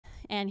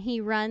and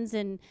he runs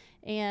and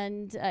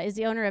is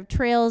the owner of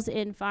Trails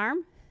in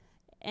Farm,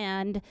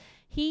 and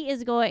he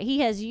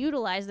has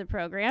utilized the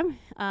program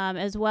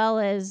as well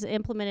as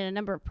implemented a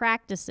number of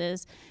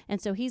practices,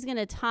 and so he's going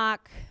to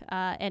talk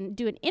and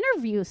do an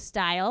interview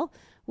style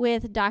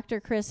with Dr.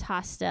 Chris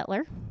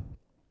Hostetler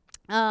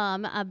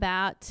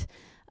about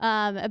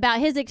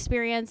his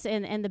experience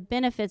and the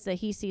benefits that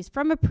he sees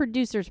from a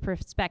producer's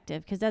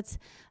perspective, because that's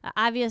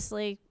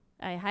obviously,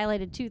 I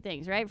highlighted two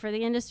things, right, for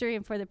the industry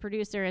and for the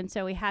producer, and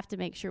so we have to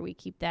make sure we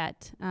keep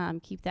that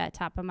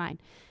top of mind.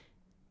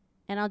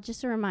 And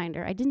just a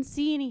reminder, I didn't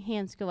see any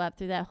hands go up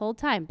through that whole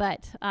time,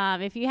 but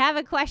if you have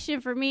a question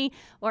for me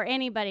or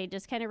anybody,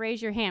 just kind of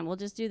raise your hand. We'll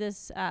just do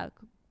this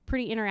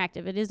pretty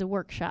interactive. It is a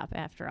workshop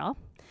after all.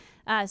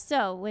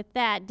 So with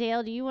that,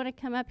 Dale, do you want to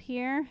come up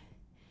here?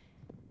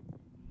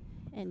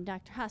 And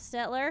Dr.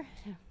 Hostetler, I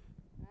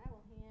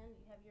will hand. You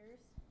have yours?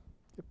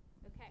 Yep.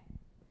 Okay.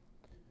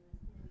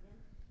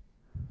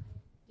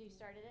 You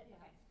started it?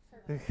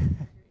 Okay.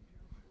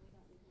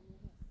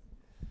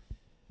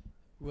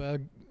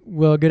 Perfect.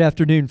 Well, good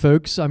afternoon,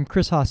 folks. I'm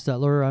Chris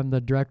Hostetler. I'm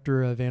the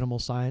Director of Animal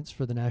Science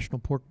for the National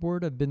Pork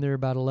Board. I've been there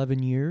about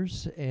 11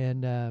 years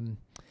and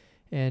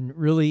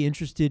really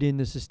interested in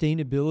the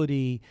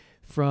sustainability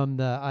from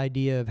the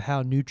idea of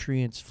how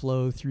nutrients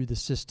flow through the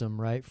system,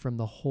 right, from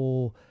a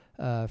holistic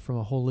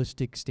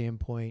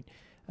standpoint,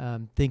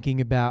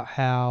 thinking about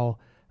how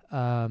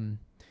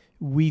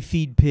we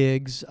feed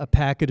pigs a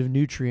packet of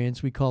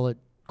nutrients. We call it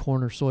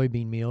corn or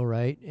soybean meal,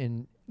 right,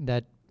 and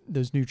that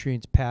those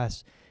nutrients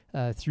pass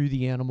through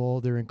the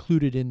animal. They're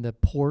included in the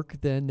pork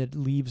then that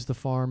leaves the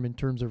farm in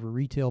terms of a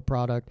retail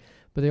product,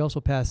 but they also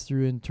pass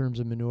through in terms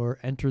of manure,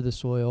 enter the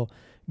soil,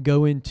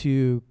 go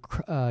into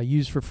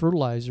used for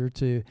fertilizer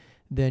to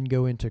then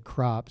go into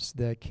crops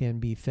that can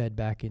be fed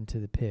back into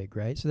the pig,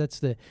 right? So that's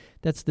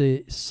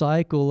the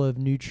cycle of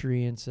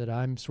nutrients that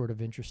I'm sort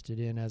of interested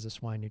in as a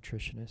swine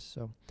nutritionist.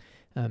 So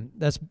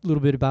that's a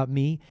little bit about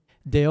me.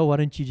 Dale, why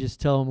don't you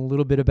just tell them a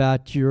little bit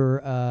about your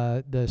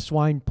the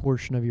swine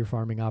portion of your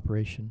farming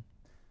operation?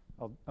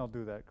 I'll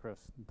do that, Chris.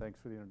 And thanks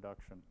for the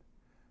introduction.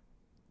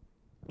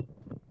 Do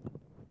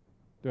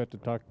I have to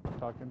talk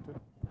into it?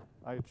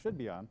 It should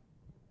be on.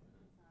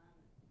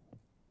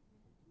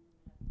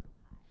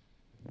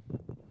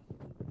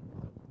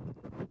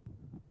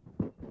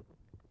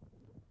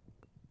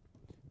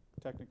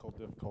 Technical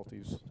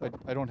difficulties.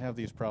 I don't have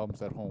these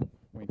problems at home.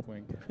 Wink,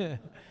 wink. Yeah.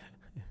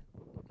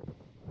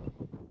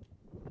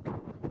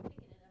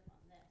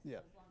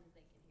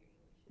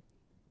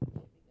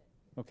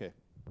 Okay.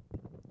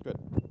 Good.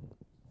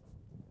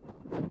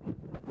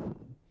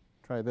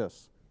 Try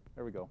this.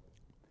 There we go.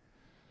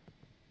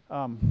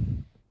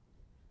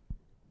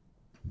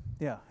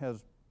 Yeah,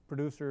 as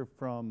producer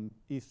from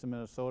east of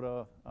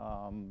Minnesota,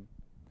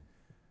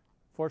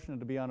 fortunate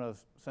to be on a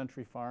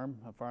Century farm,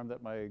 a farm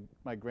that my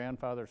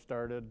grandfather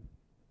started,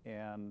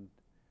 and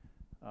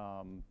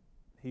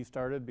he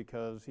started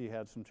because he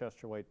had some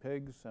Chester White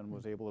pigs and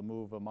was able to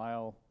move a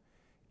mile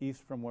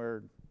east from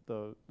where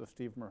the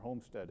Stevermer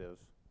homestead is.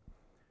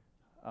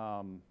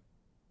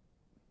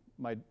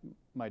 My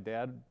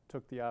dad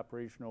took the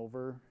operation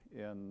over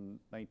in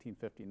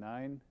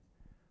 1959.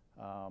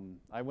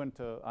 I went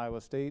to Iowa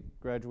State,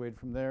 graduated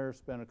from there,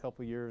 spent a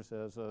couple years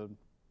as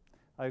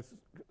I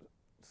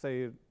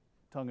say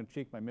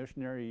tongue-in-cheek, my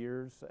missionary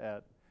years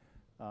as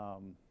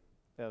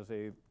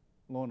a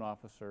loan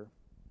officer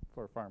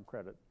for Farm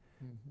Credit.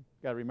 Mm-hmm.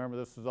 Got to remember,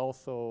 this was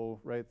also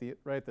right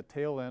at the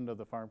tail end of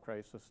the farm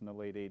crisis in the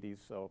late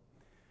 80s, so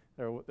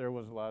there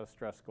was a lot of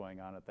stress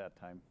going on at that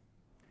time.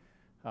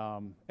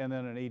 And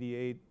then in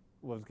 '88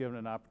 was given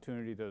an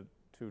opportunity to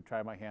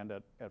try my hand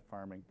at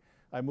farming.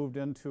 I moved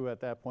into, at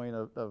that point,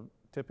 a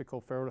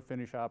typical farrow to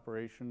finish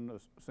operation, a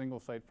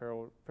single site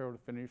farrow to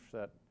finish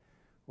that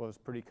was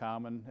pretty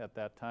common at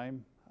that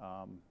time.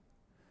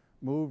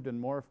 Moved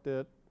and morphed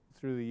it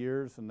through the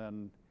years, and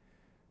then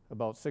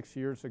about 6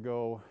 years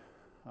ago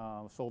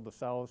sold the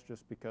sows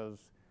just because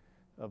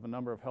of a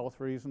number of health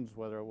reasons,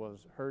 whether it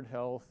was herd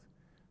health,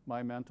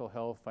 my mental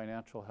health,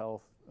 financial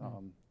health,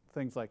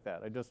 things like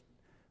that.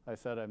 I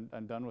said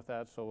I'm done with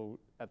that. So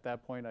at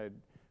that point I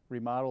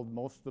remodeled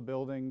most of the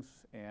buildings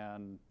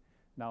and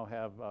now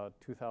have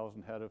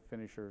 2,000 head of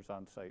finishers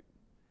on site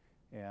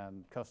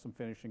and custom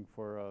finishing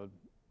for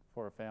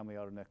a family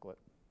out of Nicollet.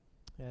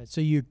 So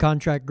you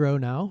contract grow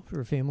now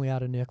for a family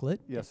out of Nicollet?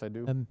 Yes, I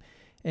do.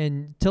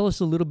 And tell us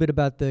a little bit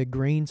about the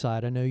grain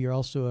side. I know you're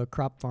also a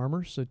crop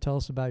farmer, so tell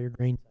us about your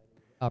grain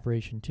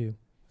operation too.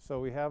 So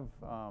we have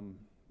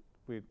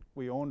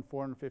we own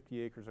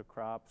 450 acres of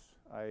crops.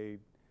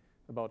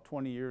 About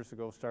 20 years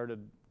ago started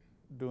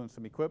doing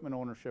some equipment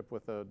ownership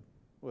with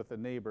a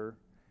neighbor,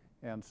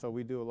 and so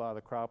we do a lot of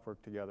the crop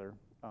work together.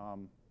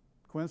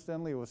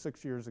 Coincidentally, it was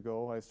 6 years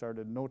ago I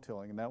started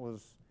no-tilling, and that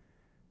was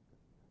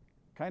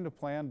kind of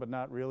planned, but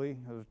not really,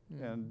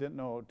 and didn't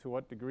know to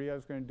what degree I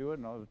was going to do it,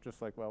 and I was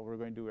just like, well, we're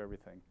going to do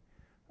everything.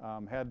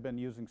 Had been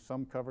using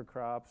some cover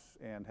crops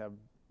and have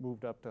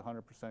moved up to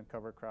 100%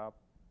 cover crop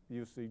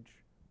usage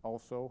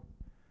also.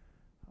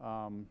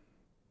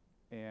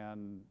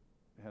 And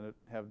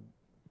have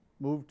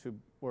moved to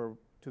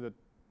the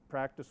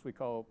practice we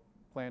call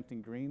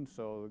planting green.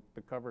 So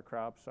the cover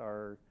crops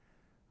are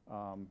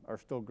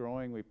still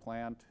growing. We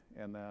plant,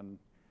 and then,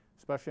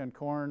 especially on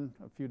corn,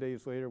 a few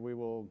days later we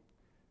will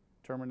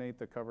terminate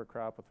the cover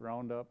crop with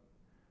Roundup,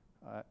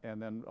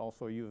 and then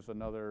also use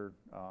another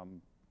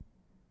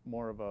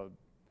more of a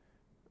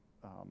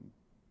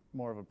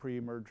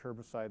pre-emerge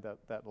herbicide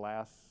that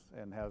lasts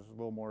and has a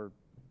little more,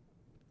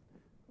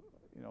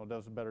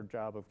 does a better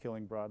job of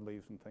killing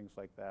broadleaves and things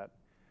like that.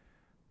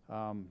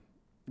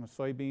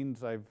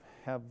 Soybeans, I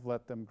have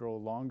let them grow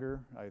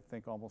longer. I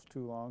think almost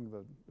too long,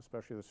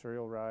 especially the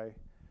cereal rye.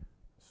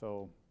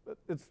 So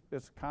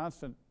it's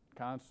constant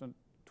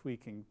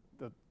tweaking.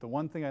 The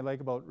one thing I like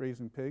about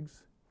raising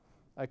pigs,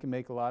 I can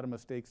make a lot of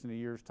mistakes in a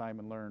year's time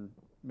and learn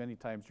many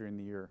times during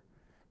the year.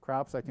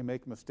 Crops, I can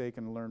make a mistake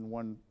and learn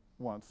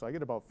once. So I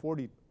get about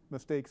 40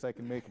 mistakes I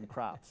can make in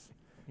crops.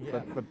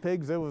 Yeah. But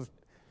pigs, it was,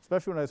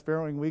 especially when I was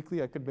farrowing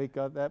weekly, I could make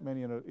that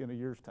many in a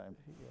year's time.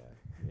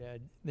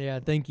 Yeah.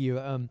 Thank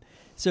you.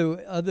 So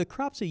the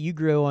crops that you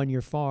grow on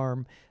your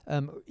farm,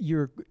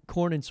 your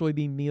corn and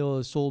soybean meal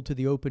is sold to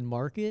the open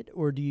market,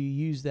 or do you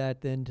use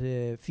that then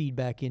to feed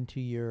back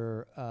into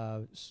your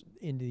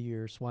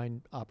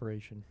swine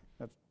operation?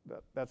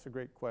 That's a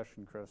great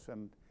question, Chris.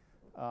 And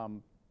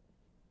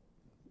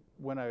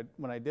when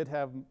I did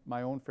have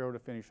my own farrow to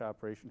finish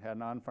operation, had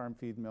an on-farm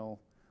feed mill,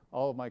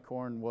 all of my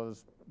corn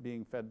was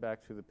being fed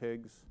back to the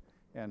pigs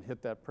and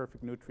hit that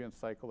perfect nutrient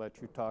cycle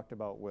that you talked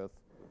about with,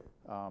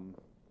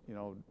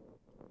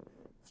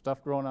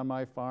 stuff grown on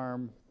my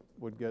farm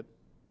would get,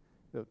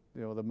 the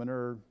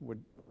manure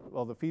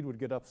the feed would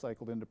get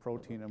upcycled into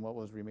protein, and what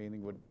was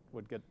remaining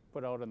would get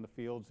put out in the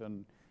fields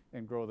and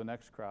grow the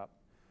next crop.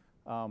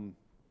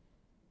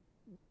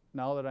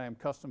 Now that I am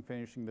custom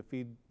finishing, the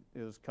feed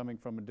is coming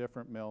from a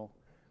different mill.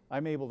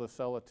 I'm able to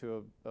sell it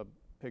to a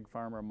pig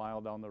farmer a mile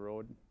down the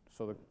road.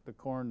 So the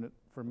corn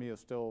for me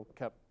is still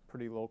kept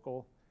pretty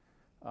local.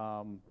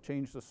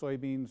 Changed the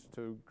soybeans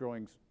to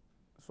growing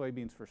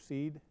soybeans for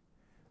seed.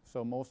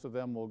 So most of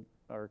them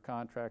are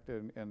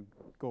contracted and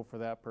go for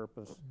that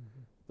purpose.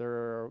 Mm-hmm. There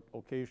are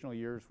occasional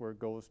years where it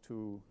goes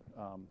to,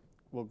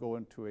 will go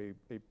into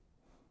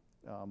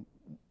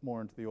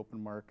more into the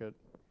open market.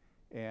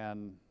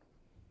 And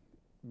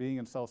being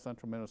in south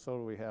central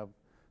Minnesota, we have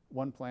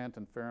one plant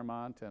in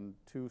Fairmont and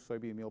 2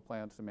 soybean meal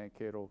plants in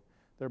Mankato.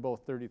 They're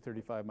both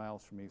 35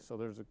 miles from me. So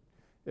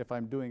if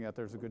I'm doing that,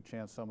 there's a good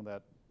chance some of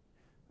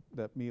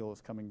that meal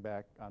is coming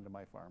back onto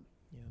my farm.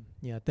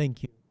 Yeah,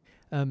 thank you.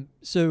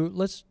 So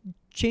let's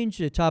change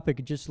the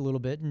topic just a little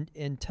bit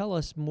and tell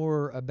us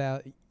more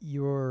about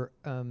your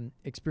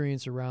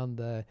experience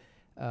around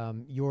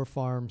your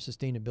farm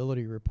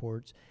sustainability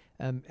reports.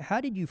 How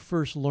did you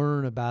first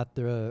learn about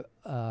that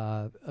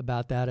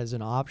as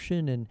an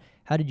option, and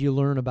how did you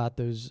learn about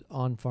those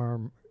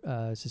on-farm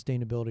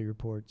sustainability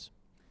reports?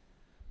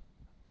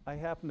 I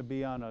happen to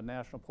be on a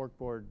National Pork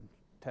Board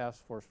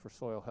task force for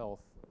soil health,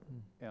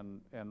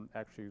 and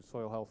actually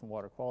soil health and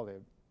water quality.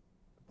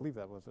 I believe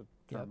that was a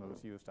term that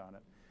was used on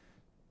it.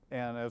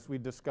 And as we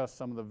discussed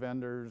some of the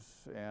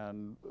vendors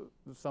and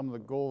some of the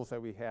goals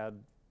that we had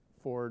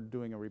for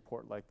doing a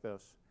report like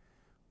this,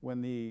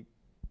 when the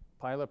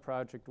pilot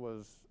project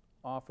was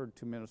offered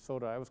to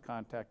Minnesota, I was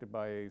contacted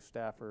by a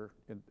staffer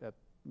at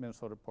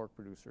Minnesota Pork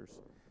Producers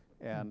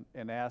and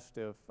asked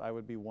if I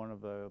would be one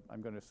of the,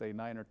 I'm going to say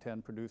 9 or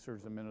 10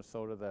 producers in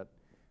Minnesota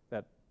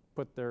that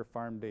put their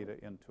farm data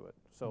into it.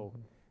 So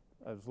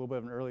I was a little bit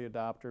of an early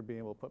adopter, being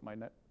able to put my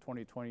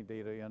 2020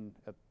 data in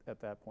at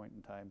that point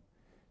in time.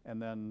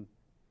 And then,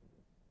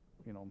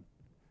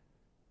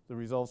 the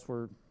results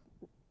were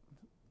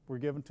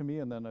given to me,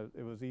 and then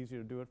it was easy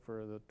to do it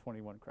for the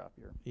 21 crop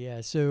year.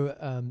 Yeah,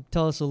 so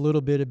tell us a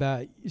little bit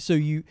about, so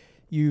you're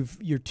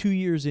 2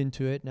 years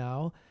into it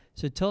now,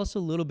 so tell us a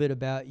little bit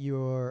about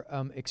your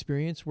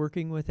experience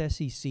working with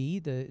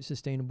SEC, the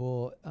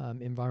Sustainable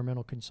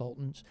Environmental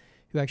Consultants,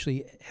 who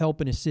actually help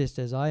and assist,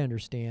 as I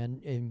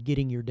understand, in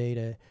getting your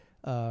data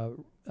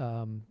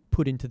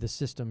put into the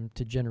system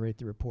to generate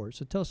the report.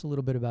 So tell us a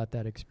little bit about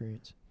that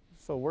experience.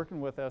 So working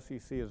with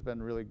SEC has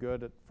been really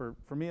good.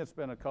 For me, it's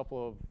been a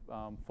couple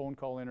of phone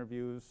call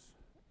interviews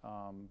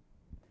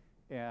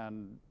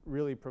and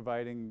really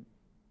providing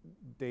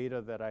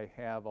data that I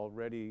have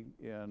already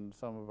in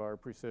some of our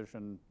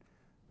precision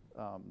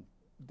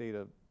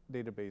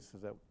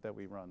databases that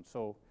we run.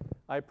 So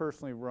I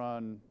personally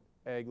run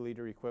Ag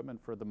Leader equipment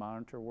for the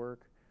monitor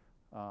work.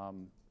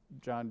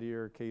 John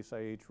Deere, Case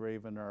IH,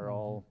 Raven are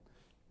all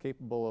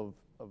capable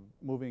of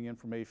moving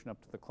information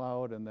up to the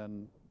cloud, and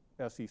then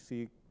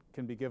SEC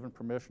can be given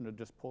permission to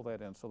just pull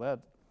that in. So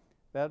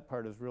that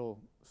part is real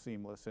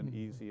seamless and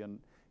easy, and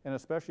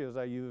especially as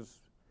I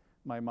use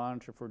my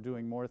monitor for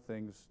doing more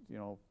things,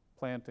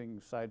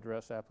 planting, side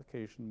dress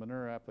application,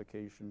 manure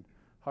application,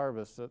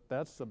 harvest,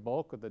 that's the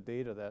bulk of the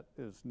data that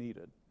is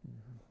needed.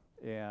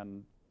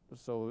 And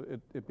so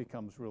it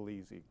becomes real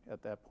easy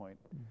at that point.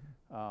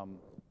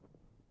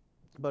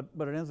 But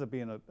it ends up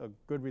being a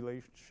good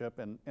relationship,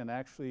 and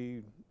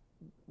actually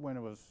when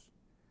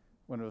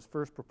when it was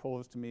first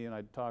proposed to me, and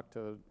I talked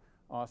to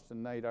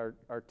Austin Knight,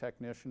 our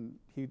technician,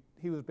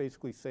 he was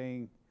basically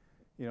saying,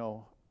 you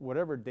know,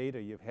 whatever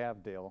data you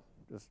have, Dale,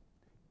 just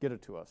get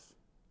it to us,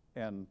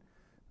 and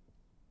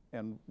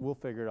we'll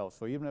figure it out.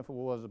 So even if it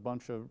was a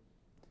bunch of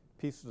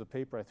pieces of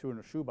paper I threw in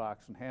a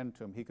shoebox and handed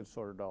to him, he could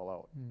sort it all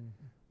out.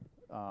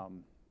 Mm-hmm.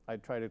 I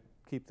try to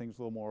keep things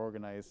a little more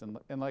organized,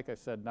 and like I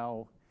said,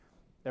 now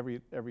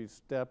every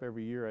step,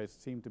 every year, I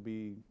seem to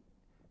be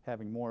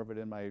having more of it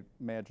in my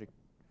magic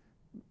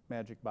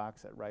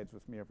box that rides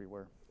with me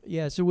everywhere.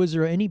 Yeah, so was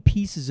there any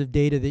pieces of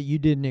data that you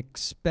didn't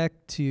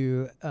expect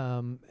to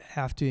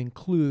have to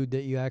include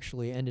that you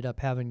actually ended up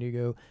having to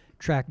go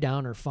track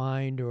down or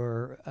find,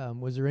 or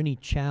was there any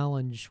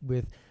challenge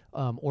with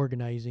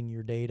organizing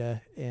your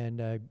data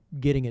and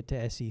getting it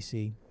to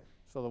SEC?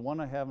 So the one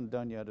I haven't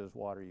done yet is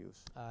water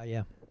use.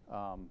 Yeah.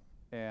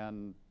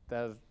 And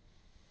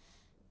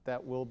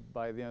that will,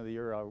 by the end of the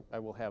year, I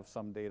will have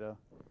some data,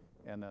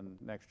 and then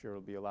next year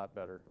will be a lot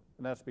better.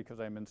 And that's because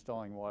I'm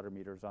installing water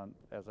meters on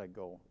as I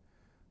go.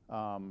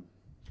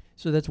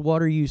 So that's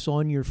water use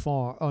on your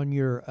farm, on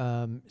your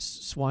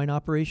swine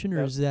operation,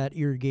 or is that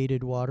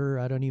irrigated water?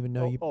 I don't even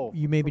know.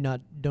 You maybe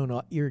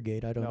don't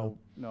irrigate. I don't know.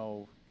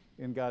 No.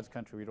 In God's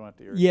country, we don't have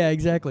to irrigate. Yeah,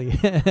 exactly.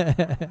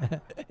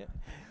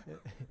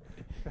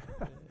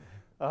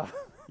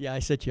 Yeah, I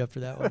set you up for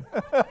that one.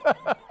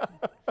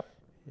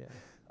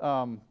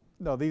 Yeah.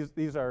 No,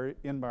 these are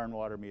in-barn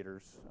water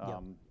meters,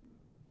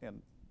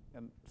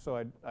 and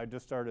so I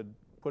just started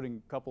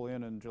putting a couple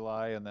in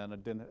July, and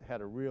then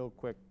had a real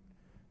quick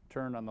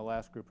turn on the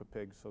last group of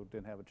pigs, so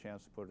didn't have a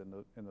chance to put it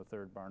in the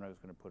third barn I was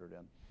going to put it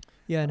in.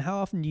 Yeah, and how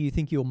often do you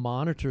think you'll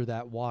monitor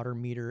that water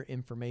meter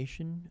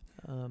information?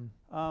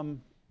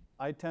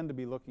 I tend to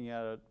be looking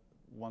at it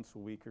once a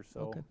week or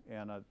so, okay.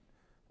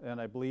 And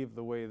I believe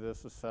the way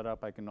this is set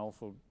up, I can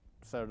also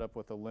set it up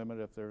with a limit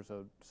if there's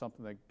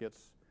something that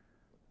gets,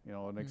 you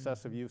know, an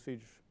excessive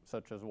usage,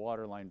 such as a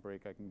water line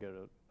break. I can get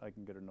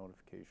a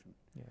notification.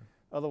 Yeah.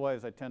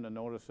 Otherwise, I tend to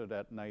notice it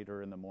at night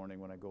or in the morning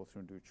when I go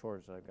through and do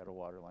chores that I've got a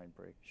water line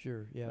break.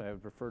 Sure. Yeah. I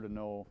would prefer to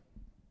know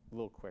a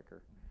little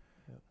quicker.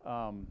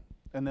 Yeah.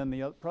 And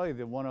then probably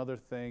the one other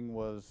thing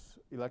was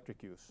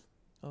electric use.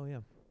 Oh yeah.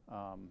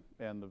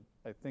 And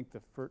I think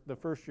the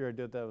first year I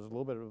did that was a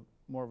little bit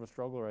more of a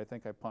struggle, or I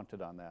think I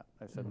punted on that.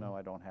 I said, no,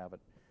 I don't have it.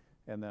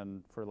 And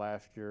then for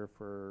last year,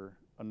 for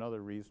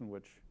another reason,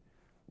 which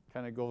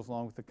kind of goes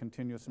along with the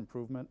continuous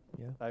improvement,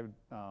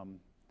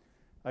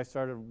 I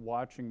started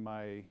watching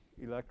my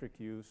electric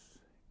use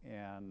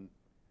and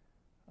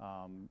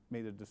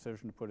made a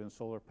decision to put in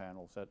solar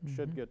panels that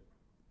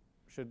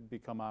should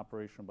become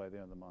operational by the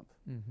end of the month.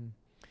 Mm-hmm.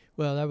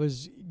 Well, that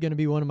was going to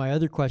be one of my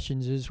other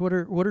questions, is what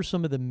are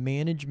some of the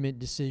management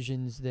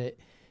decisions that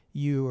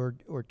you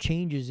or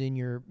changes in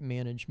your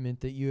management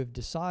that you have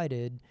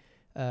decided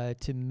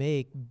to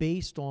make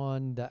based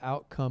on the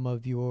outcome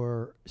of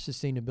your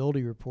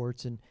sustainability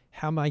reports, and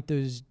how might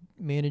those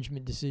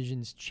management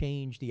decisions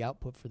change the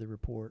output for the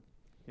report?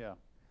 Yeah,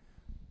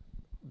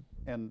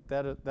 and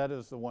that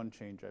is the one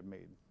change I've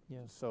made. Yeah.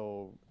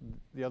 So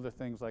the other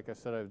things, like I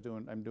said,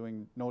 I'm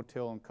doing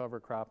no-till and cover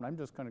crop, and I'm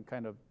just going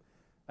to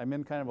I'm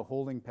in kind of a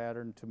holding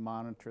pattern to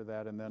monitor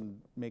that and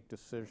then make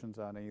decisions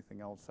on anything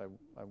else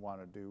I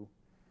want to do.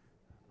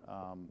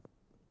 Some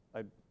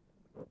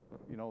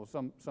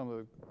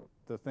of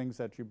the things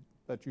that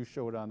you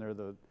showed on there,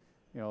 the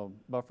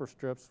buffer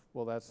strips.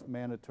 Well, that's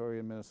mandatory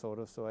in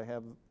Minnesota, so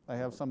I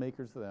have some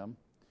acres of them.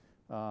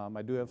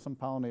 I do have some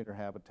pollinator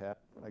habitat.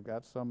 I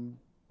got some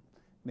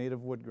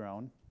native wood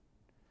ground.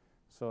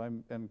 So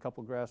and a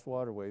couple grass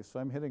waterways. So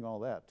I'm hitting all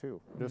that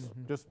too. Just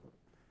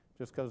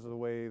because of the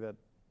way that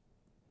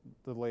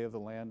the lay of the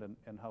land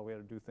and how we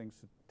had to do things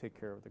to take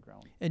care of the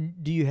ground.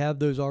 And do you have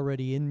those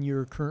already in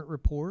your current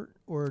report,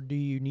 or do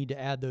you need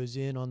to add those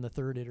in on the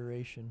third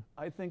iteration?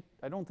 I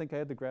don't think I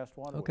had the grassed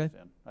waterways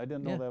in. I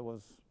didn't know that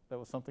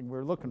was something we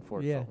were looking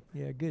for. Yeah, so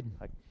yeah, good.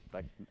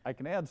 I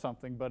can add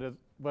something, but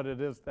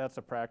that's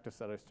a practice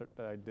that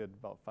I did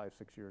about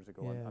 5-6 years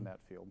ago on that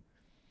field.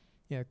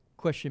 Yeah,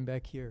 question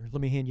back here.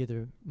 Let me hand you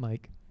the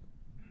mic.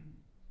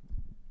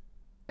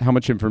 How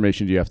much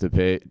information do you have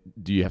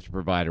to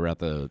provide about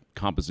the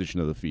composition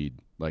of the feed,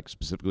 like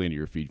specifically into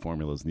your feed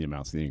formulas and the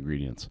amounts of the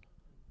ingredients?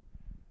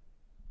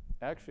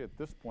 Actually, at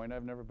this point,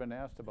 I've never been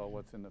asked about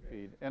what's in the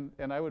feed. And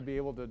I would be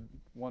able to,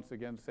 once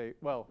again, say,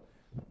 well,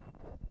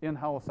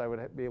 in-house I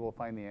would be able to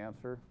find the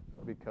answer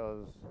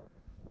because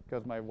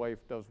my wife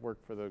does work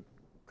for the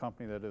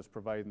company that is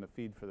providing the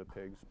feed for the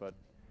pigs. But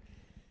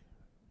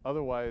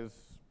otherwise,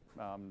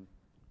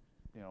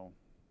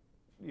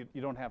 you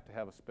don't have to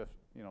have a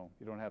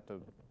you don't have to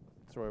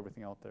throw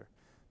everything out there.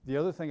 The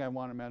other thing I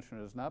want to mention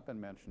has not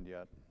been mentioned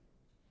yet.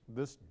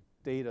 This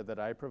data that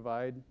I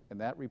provide in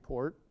that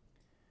report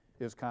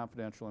is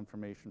confidential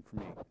information for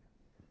me.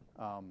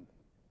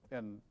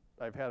 And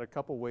I've had a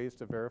couple ways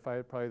to verify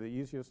it. Probably the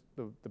easiest,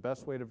 the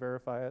best way to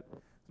verify it,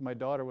 my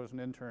daughter was an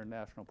intern at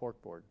National Pork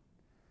Board.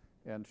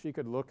 And she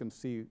could look and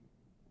see,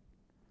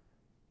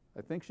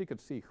 I think she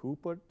could see who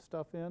put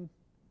stuff in,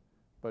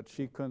 but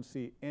she couldn't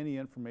see any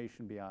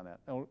information beyond that.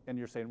 Oh, and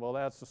you're saying, well,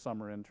 that's the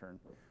summer intern.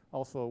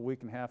 Also, a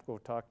week and a half ago,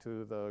 talked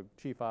to the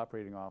chief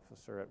operating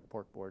officer at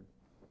Pork Board.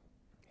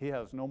 He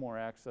has no more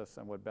access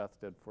than what Beth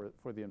did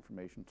for the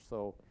information.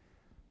 So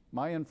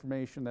my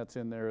information that's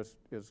in there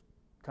is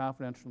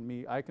confidential to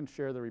me. I can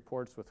share the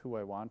reports with who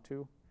I want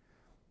to.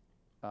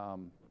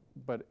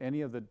 But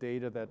any of the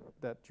data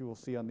that you will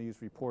see on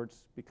these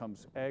reports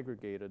becomes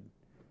aggregated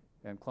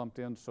and clumped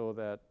in so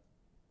that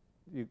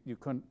you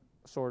couldn't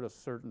sort a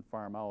certain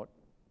farm out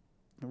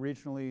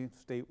regionally,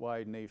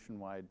 statewide,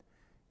 nationwide.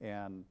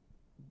 And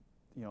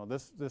you know,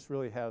 this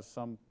really has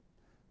some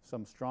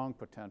strong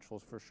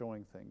potentials for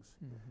showing things.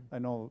 Mm-hmm.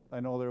 I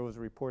know there was a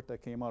report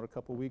that came out a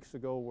couple weeks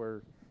ago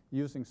where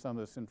using some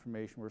of this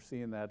information, we're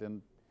seeing that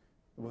in,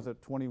 was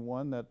it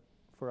 21 that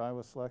for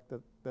Iowa Select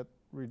that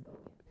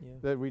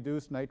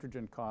reduced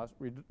nitrogen costs,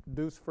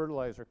 reduced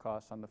fertilizer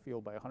costs on the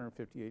field by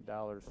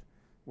 $158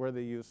 where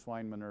they use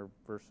swine manure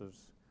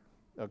versus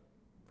the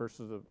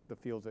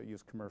fields that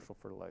use commercial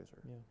fertilizer.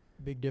 Yeah,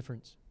 big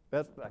difference.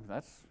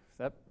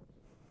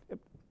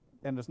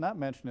 And it's not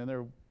mentioned in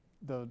there.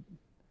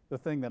 The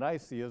thing that I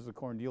see is the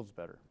corn yield's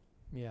better.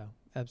 Yeah,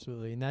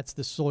 absolutely, and that's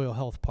the soil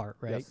health part,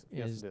 right?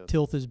 Yes, it is.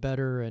 Tilth is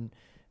better, and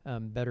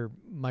better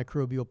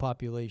microbial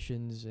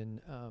populations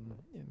and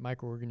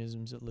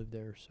microorganisms that live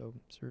there. So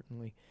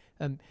certainly,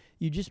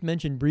 you just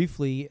mentioned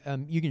briefly.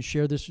 You can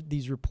share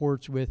these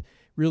reports with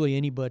really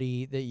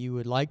anybody that you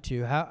would like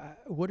to.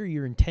 What are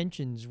your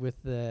intentions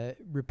with the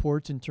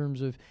reports in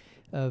terms of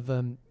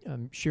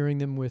sharing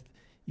them with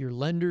your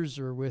lenders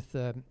or with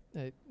the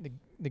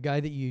guy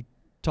that you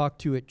talk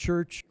to at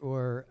church,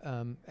 or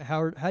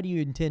how do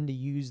you intend to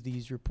use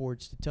these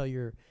reports to tell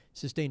your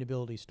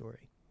sustainability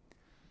story?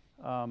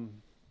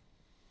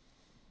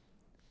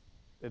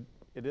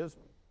 It is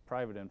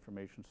private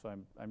information, so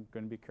I'm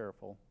going to be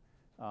careful.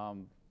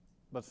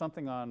 But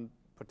something on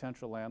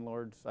potential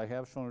landlords, I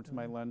have shown it to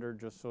my lender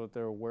just so that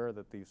they're aware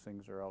that these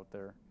things are out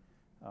there.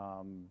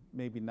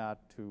 Maybe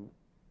not to,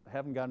 I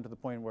haven't gotten to the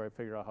point where I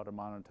figure out how to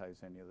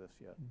monetize any of this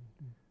yet.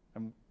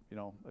 Mm-hmm.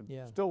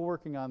 I'm still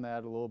working on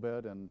that a little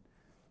bit, and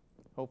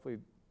hopefully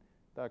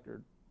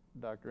Dr.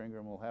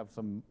 Ingram will have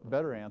some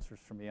better answers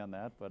for me on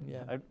that. But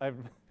yeah.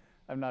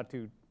 I'm not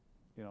too,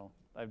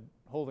 I'm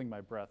holding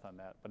my breath on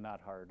that, but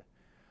not hard.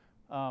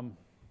 I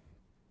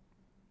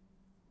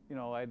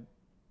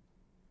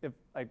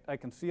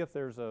can see if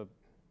there's a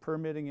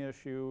permitting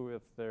issue,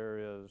 if there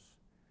is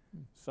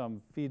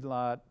some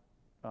feedlot,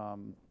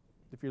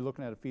 if you're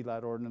looking at a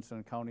feedlot ordinance in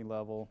a county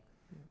level,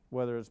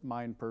 whether it's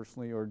mine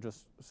personally or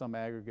just some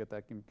aggregate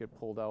that can get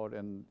pulled out,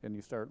 and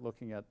you start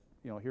looking at,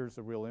 here's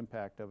the real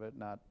impact of it,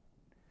 not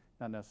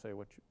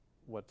necessarily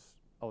what's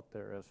out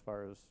there as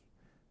far as,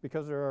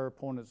 because there are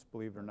opponents,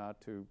 believe it or not,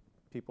 to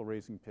people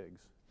raising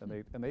pigs, and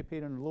they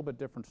paint in a little bit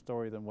different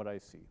story than what I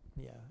see.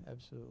 Yeah,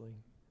 absolutely.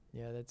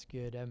 Yeah, that's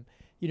good.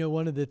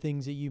 One of the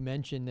things that you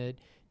mentioned that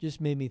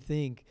just made me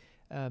think,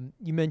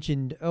 you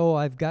mentioned,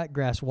 I've got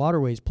grass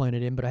waterways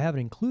planted in, but I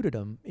haven't included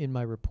them in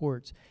my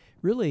reports.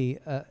 Really,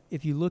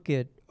 if you look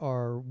at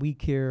our We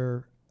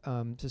Care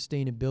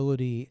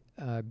sustainability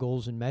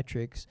goals and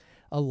metrics,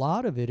 a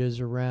lot of it is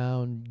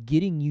around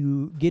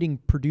getting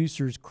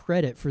producers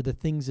credit for the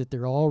things that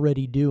they're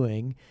already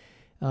doing,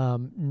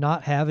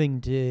 not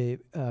having to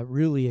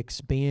really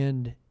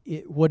expand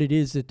what it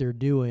is that they're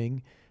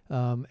doing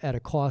at a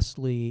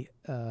costly,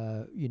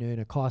 in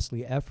a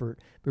costly effort,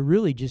 but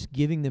really just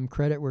giving them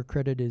credit where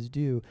credit is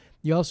due.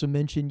 You also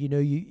mentioned,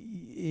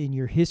 in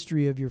your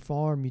history of your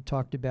farm, you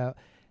talked about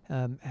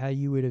how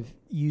you would have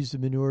used the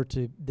manure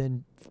to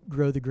then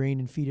grow the grain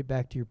and feed it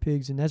back to your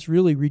pigs, and that's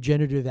really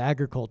regenerative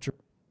agriculture,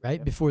 right?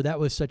 Yep. Before that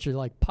was such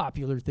a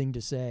popular thing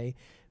to say.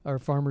 Our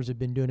farmers have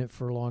been doing it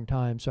for a long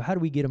time. So how do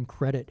we get them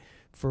credit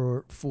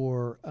for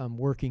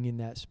working in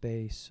that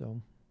space?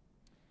 So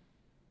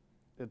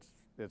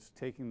it's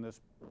taking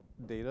this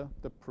data,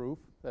 the proof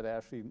that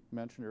Ashley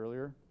mentioned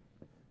earlier.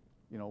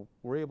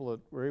 We're able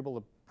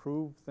to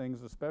prove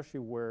things, especially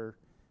where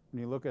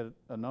when you look at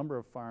a number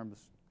of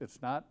farms,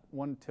 it's not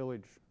one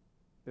tillage.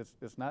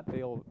 It's not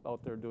Dale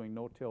out there doing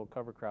no-till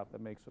cover crop that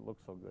makes it look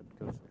so good,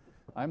 because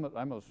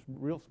I'm a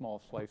real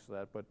small slice of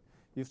that. But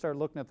you start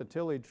looking at the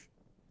tillage,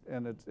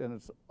 and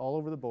it's all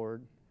over the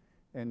board,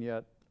 and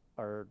yet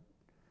we're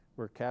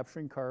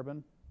capturing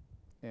carbon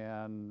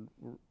and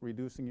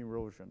reducing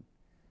erosion.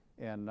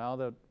 And now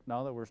that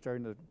we're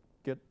starting to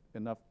get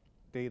enough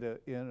data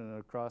in and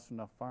across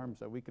enough farms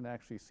that we can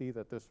actually see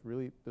that this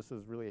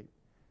is really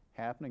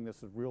happening.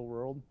 This is real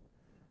world.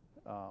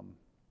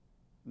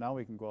 Now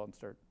we can go out and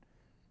start.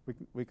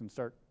 We can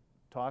start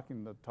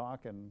talking the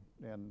talk and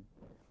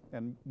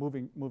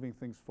moving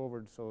things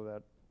forward so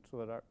that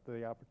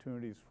the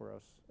opportunities for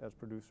us as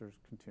producers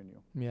continue.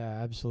 Yeah,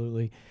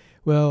 absolutely.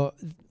 Well,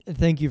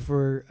 thank you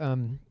for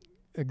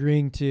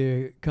agreeing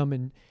to come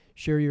and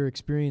share your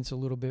experience a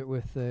little bit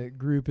with the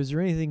group. Is there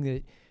anything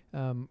that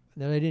I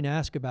didn't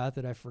ask about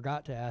that I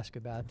forgot to ask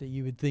about that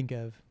you would think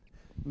of?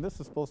 And this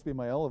is supposed to be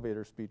my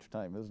elevator speech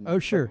time, isn't it? Oh,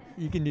 sure.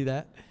 You can do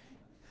that.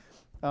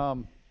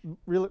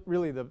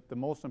 really the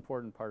most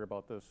important part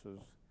about this is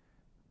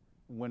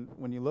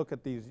when you look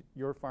at these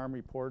your farm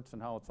reports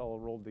and how it's all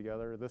rolled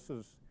together, this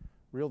is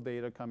real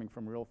data coming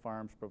from real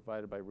farms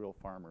provided by real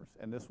farmers,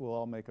 and this will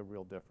all make a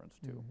real difference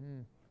too.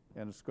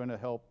 And it's going to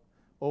help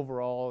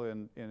overall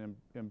in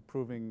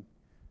improving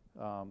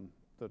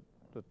the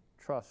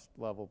trust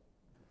level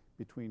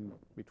between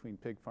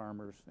pig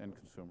farmers and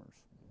consumers.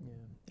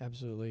 Yeah,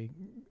 absolutely.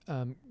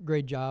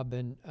 Great job,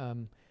 and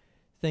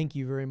thank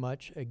you very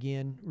much.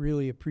 Again,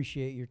 really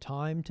appreciate your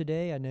time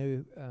today. I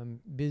know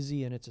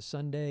busy and it's a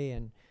Sunday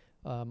and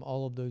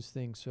all of those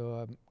things.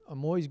 So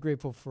I'm always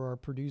grateful for our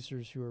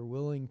producers who are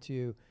willing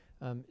to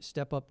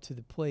step up to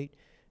the plate,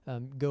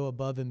 go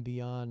above and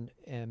beyond,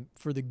 and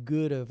for the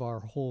good of our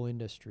whole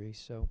industry.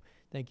 So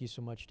thank you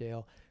so much,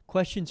 Dale.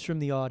 Questions from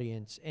the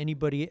audience?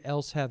 Anybody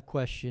else have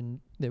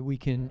question that we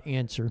can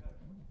answer?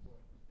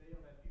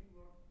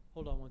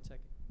 Hold on one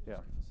second. Yeah.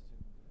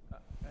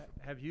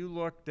 Have you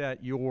looked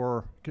at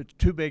your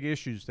two big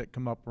issues that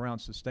come up around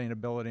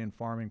sustainability and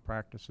farming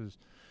practices?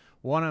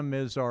 One of them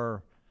is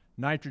our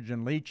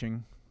nitrogen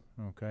leaching,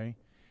 okay?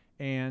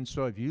 And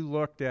so have you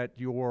looked at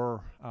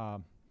your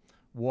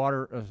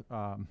water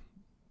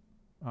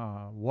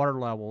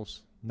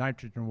levels,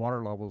 nitrogen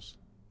water levels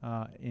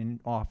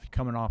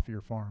coming off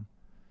your farm?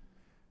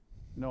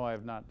 No, I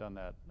have not done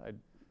that.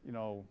 You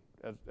know,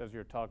 as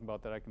you're talking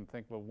about that, I can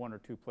think of one or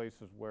two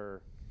places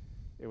where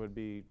it would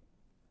be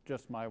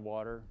just my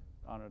water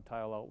on a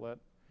tile outlet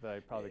that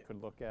I probably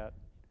could look at,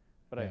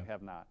 but yeah. I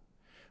have not.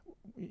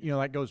 You know,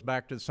 that goes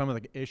back to some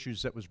of the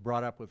issues that was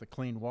brought up with the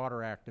Clean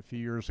Water Act a few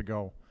years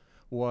ago,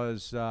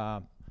 was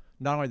not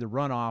only the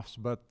runoffs,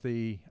 but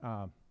the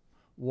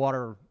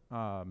water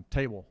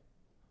table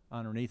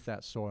underneath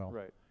that soil.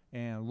 Right.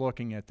 And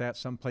looking at that,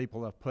 some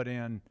people have put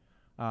in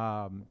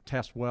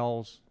test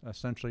wells,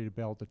 essentially, to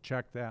be able to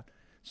check that.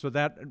 So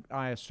that,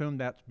 I assume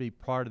that to be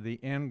part of the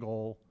end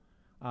goal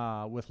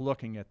with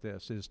looking at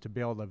this, is to be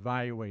able to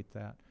evaluate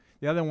that.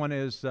 The other one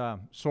is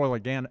soil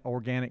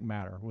organic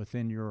matter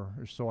within your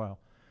soil.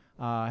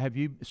 Have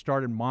you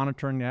started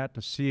monitoring that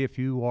to see if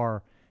you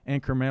are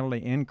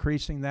incrementally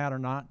increasing that or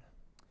not?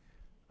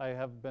 I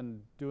have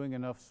been doing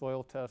enough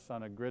soil tests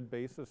on a grid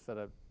basis that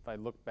if I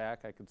look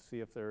back, I could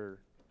see if there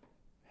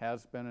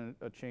has been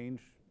a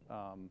change.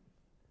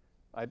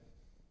 I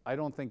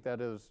don't think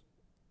that is.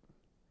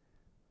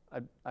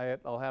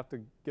 I'll have to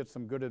get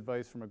some good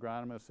advice from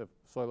agronomists if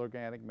soil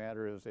organic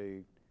matter is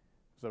a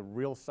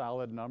real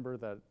solid number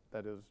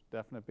that is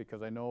definite,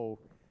 because I know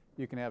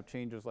you can have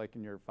changes like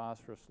in your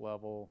phosphorus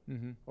level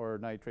or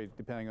nitrates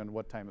depending on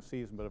what time of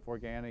season, but if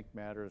organic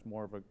matter is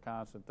more of a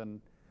constant, then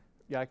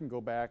yeah, I can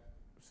go back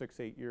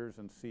 6-8 years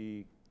and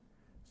see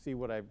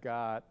what I've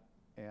got.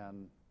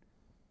 And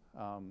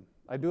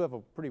I do have a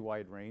pretty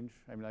wide range.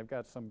 I mean, I've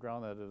got some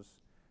ground that is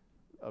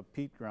a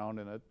peat ground,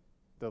 and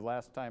the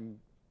last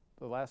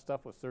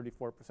stuff was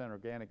 34%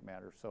 organic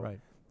matter. So right.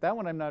 That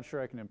one I'm not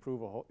sure I can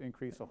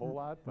increase a whole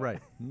lot.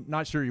 Right.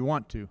 Not sure you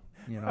want to,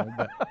 you know,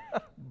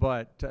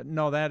 but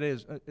no, that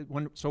is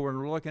so when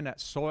we're looking at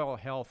soil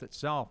health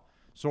itself,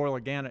 soil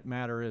organic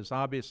matter is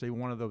obviously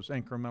one of those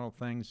incremental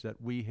things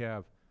that we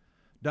have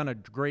done a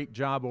great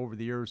job over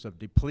the years of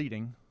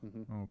depleting.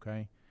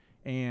 Okay.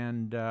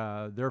 And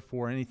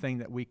therefore, anything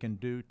that we can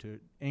do to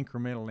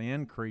incrementally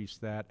increase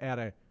that at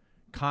a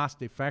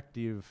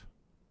cost-effective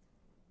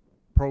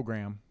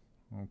program,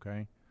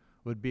 okay,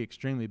 would be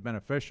extremely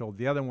beneficial.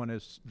 The other one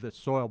is the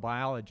soil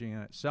biology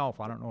in itself.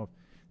 I don't know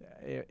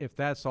if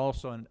that's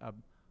also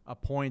a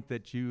point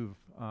that you've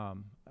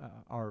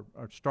are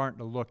starting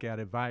to look at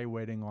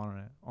evaluating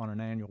on an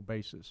annual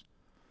basis.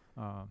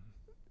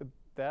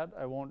 That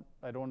I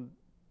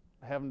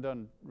haven't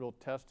done real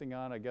testing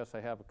on. I guess I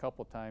have a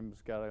couple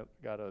times got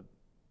a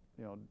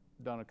you know,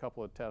 done a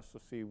couple of tests to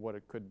see what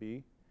it could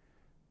be.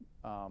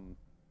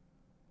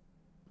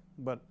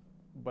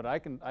 But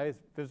I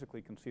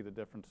physically can see the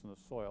difference in the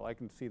soil. I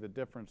can see the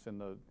difference in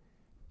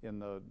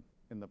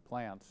the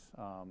plants.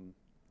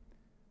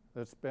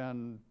 It's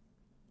been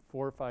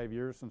 4 or 5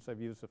 years since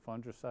I've used a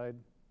fungicide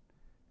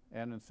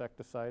and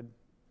insecticide,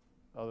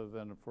 other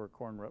than for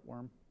corn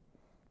rootworm,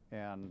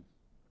 and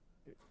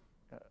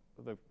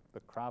the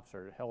crops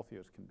are healthy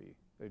as can be.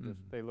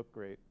 They look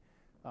great.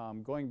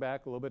 Going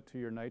back a little bit to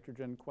your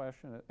nitrogen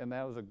question, and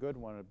that was a good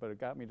one, but it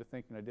got me to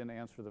thinking. I didn't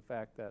answer the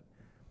fact that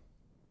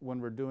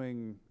when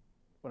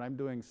I'm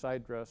doing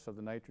side dress of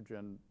the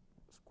nitrogen,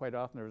 quite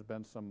often there's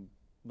been some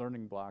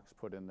learning blocks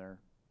put in there,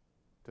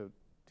 to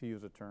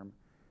use a term,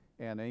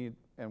 and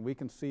we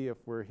can see if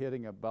we're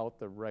hitting about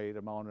the right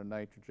amount of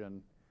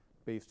nitrogen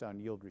based on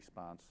yield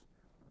response.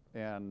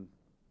 And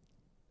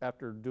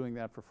after doing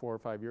that for 4 or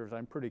 5 years,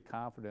 I'm pretty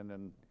confident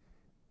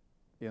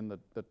in the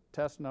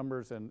test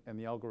numbers and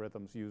the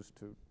algorithms used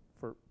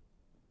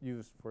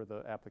for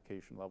the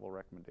application level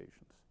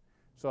recommendations.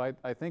 So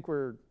I think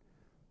we're,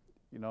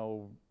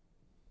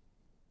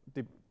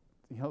 the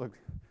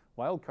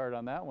wild card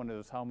on that one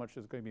is how much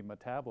is going to be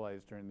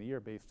metabolized during the year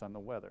based on the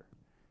weather.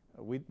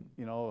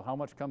 How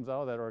much comes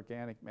out of that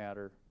organic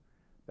matter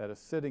that is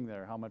sitting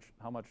there. How much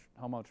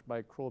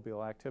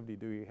microbial activity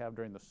do you have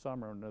during the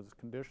summer, and those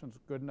conditions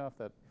good enough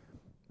that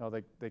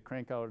they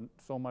crank out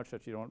so much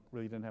that you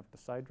didn't have to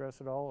side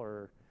dress at all,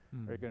 or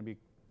are you going to be,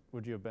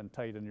 would you have been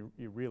tight and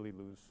you really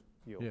lose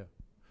yield? Yeah,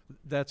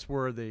 that's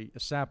where the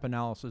sap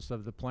analysis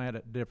of the plant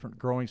at different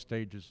growing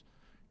stages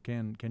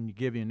can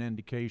give you an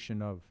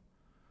indication of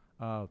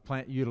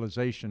plant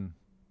utilization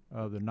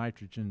of the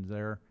nitrogen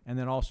there, and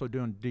then also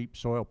doing deep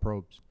soil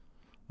probes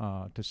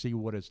to see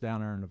what is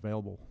down there and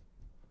available.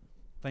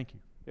 Thank you.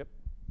 Yep.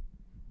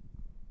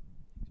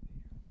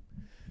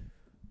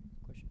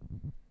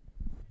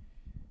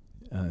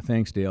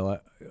 Thanks, Dale.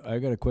 I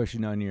got a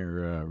question on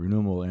your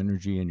renewable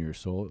energy and your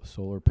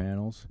solar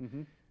panels.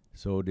 Mm-hmm.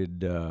 So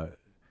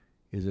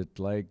is it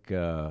like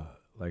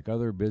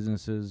other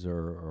businesses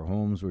or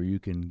homes where you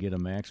can get a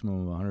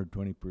maximum of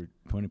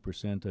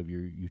 120% of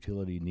your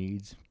utility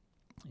needs?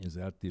 Is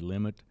that the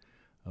limit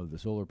of the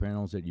solar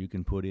panels that you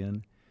can put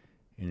in?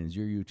 And is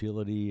your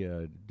utility,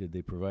 did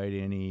they provide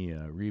any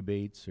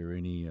rebates or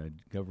any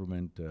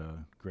government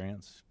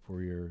grants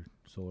for your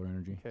solar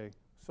energy? Okay,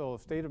 so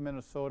state of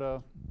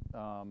Minnesota,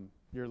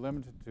 you're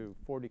limited to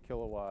 40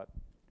 kilowatt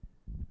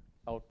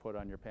output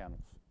on your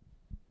panels.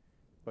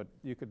 But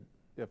you could,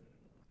 if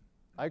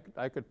I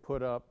could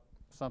put up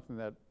something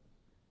that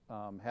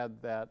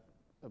had that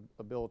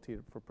ability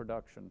for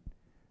production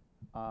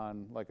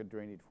on like a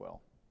drainage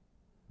well.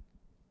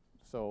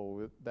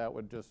 So that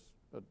would just,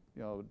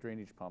 a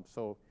drainage pump.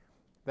 So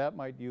that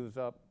might use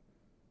up,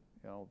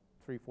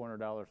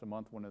 $300-400 a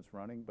month when it's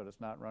running, but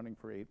it's not running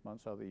for 8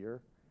 months out of the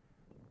year.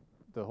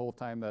 The whole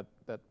time that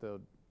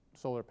the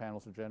solar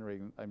panels are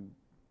generating, I'm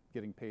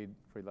getting paid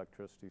for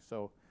electricity.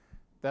 So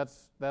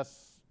that's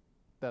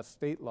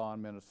state law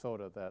in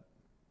Minnesota that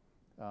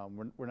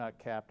we're not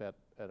capped at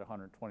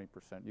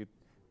 120%.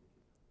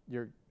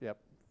 You're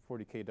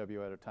 40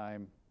 kW at a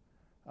time.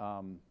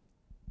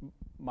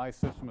 My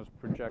system is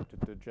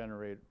projected to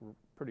generate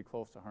pretty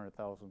close to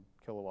 100,000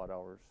 kilowatt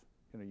hours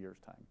in a year's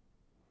time.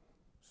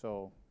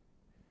 So,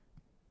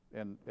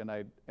 and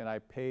I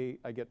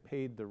get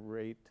paid the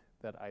rate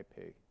that I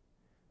pay,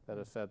 that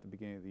is set at the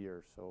beginning of the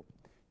year. So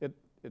it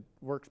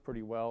works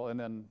pretty well. And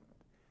then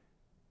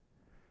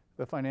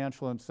the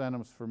financial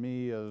incentives for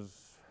me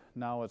is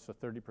now it's a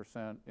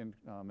 30%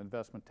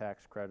 investment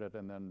tax credit,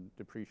 and then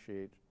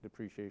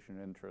depreciation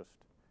interest.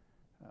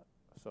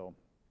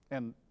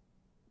 And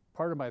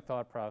part of my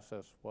thought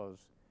process was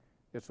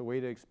it's a way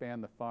to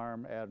expand the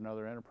farm, add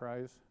another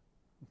enterprise.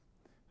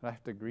 And I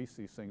have to grease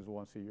these things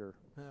once a year.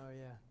 Oh,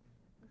 yeah.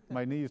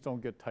 My knees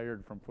don't get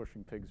tired from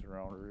pushing pigs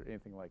around or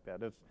anything like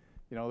that. It's,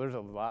 there's a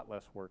lot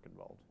less work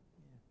involved.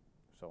 Yeah.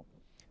 So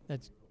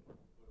That's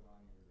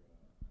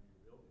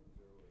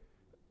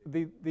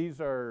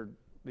these are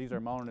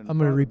mounted in I'm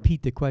going to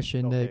repeat the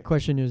question. Okay. The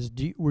question is,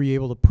 were you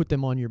able to put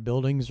them on your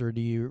buildings, or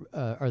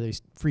are they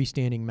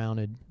freestanding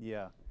mounted?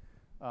 Yeah.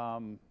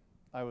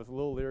 I was a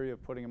little leery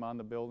of putting them on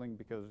the building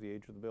because of the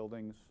age of the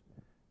buildings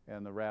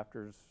and the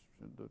rafters,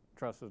 the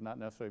trusses not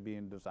necessarily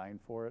being designed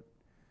for it.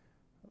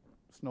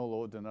 Snow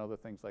loads and other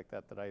things like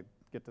that I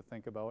get to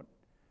think about.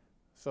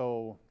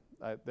 So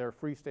they're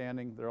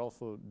freestanding. They're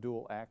also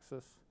dual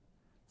axis.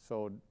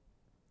 So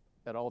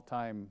at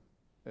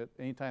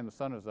any time the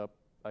sun is up,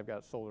 I've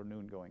got solar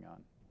noon going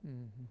on.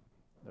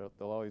 Mm-hmm.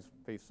 They'll always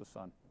face the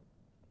sun.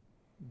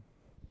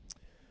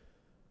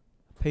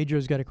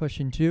 Pedro's got a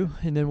question too,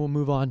 and then we'll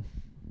move on.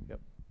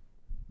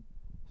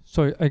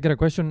 So I got a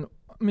question.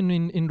 I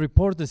mean, in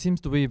reports there seems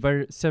to be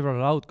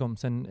several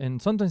outcomes, and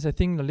sometimes I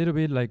think a little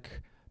bit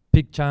like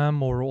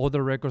PigCham or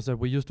other records that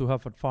we used to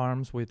have at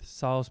farms with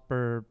sows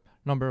per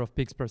number of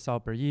pigs per sow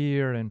per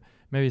year, and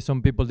maybe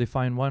some people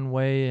define one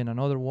way and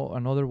another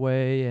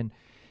way,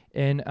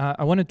 and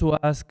I wanted to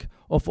ask,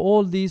 of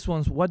all these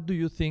ones, what do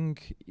you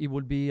think it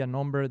would be a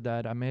number,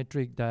 that a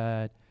metric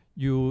that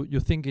you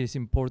think is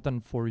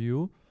important for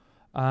you,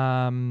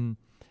 and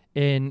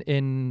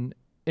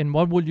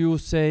what would you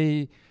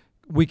say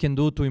we can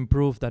do to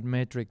improve that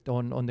metric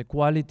on the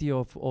quality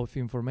of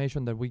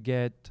information that we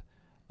get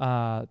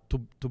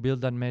to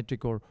build that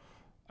metric? Or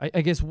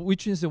I guess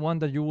which is the one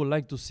that you would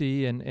like to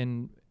see,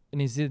 and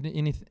is it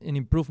an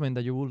improvement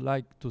that you would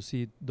like to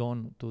see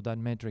done to that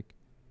metric?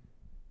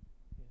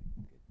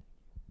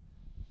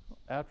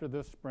 After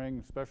this spring,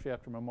 especially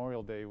after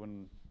Memorial Day,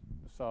 when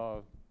I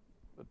saw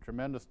a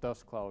tremendous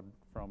dust cloud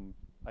from,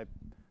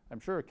 I'm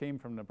sure it came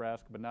from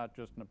Nebraska, but not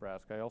just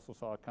Nebraska. I also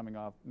saw it coming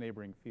off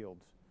neighboring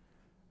fields.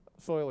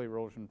 Soil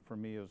erosion for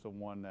me is the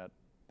one that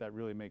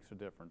really makes a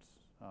difference.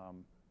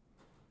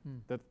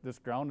 That this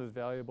ground is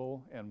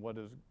valuable, and what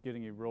is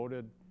getting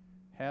eroded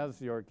has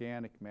the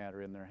organic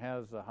matter in there,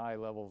 has the high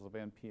levels of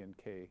NP and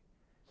K,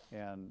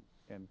 and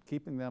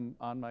keeping them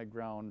on my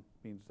ground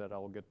means that I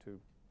will get to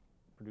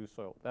produce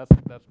soil. That's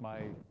my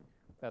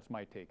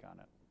take on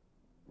it.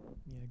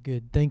 Yeah,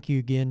 good. Thank you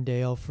again,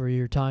 Dale, for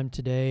your time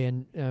today,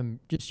 and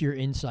just your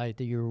insight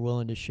that you were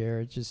willing to share.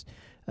 It's just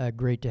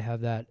great to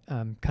have that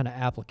kind of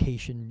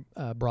application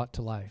brought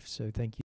to life. So thank you.